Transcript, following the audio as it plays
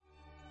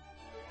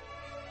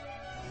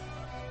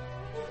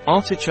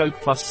Artichoke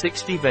Plus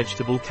 60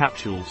 Vegetable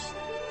Capsules.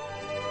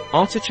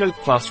 Artichoke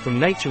Plus from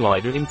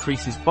NATURLIDER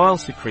increases bile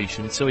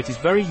secretion, so it is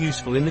very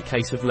useful in the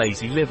case of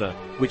lazy liver,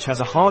 which has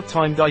a hard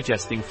time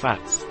digesting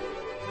fats.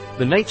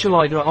 The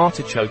NATURLIDER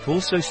artichoke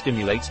also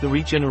stimulates the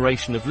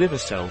regeneration of liver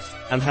cells,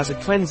 and has a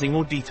cleansing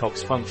or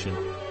detox function.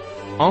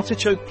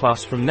 Artichoke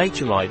Plus from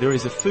NATURLIDER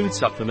is a food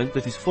supplement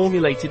that is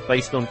formulated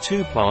based on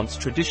 2 plants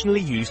traditionally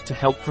used to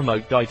help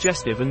promote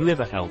digestive and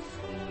liver health.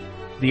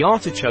 The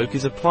artichoke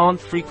is a plant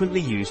frequently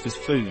used as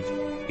food.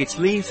 Its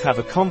leaves have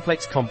a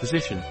complex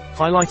composition,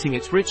 highlighting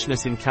its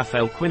richness in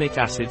caffeoquinic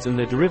acids and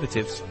their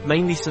derivatives,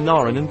 mainly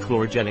cynarin and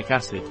chlorogenic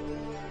acid.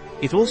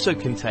 It also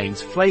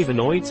contains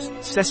flavonoids,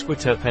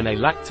 sesquiterpene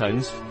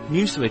lactones,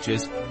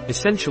 mucilages,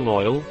 essential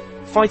oil,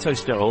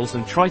 phytosterols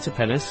and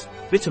triterpenes,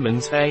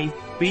 vitamins A,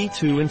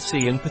 B2 and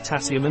C, and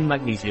potassium and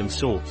magnesium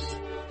salts.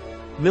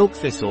 Milk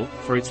thistle,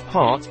 for its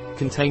part,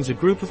 contains a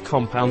group of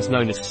compounds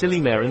known as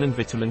silymarin and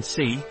vitamin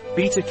C,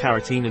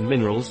 beta-carotene and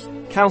minerals,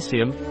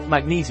 calcium,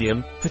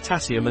 magnesium,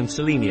 potassium and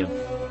selenium.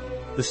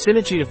 The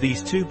synergy of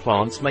these 2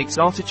 plants makes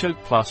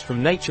Artichoke Plus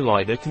from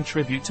NATURLIDER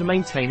contribute to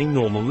maintaining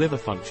normal liver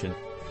function.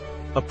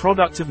 A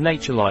product of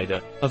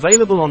NATURLIDER,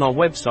 available on our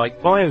website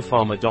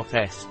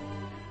biopharma.s.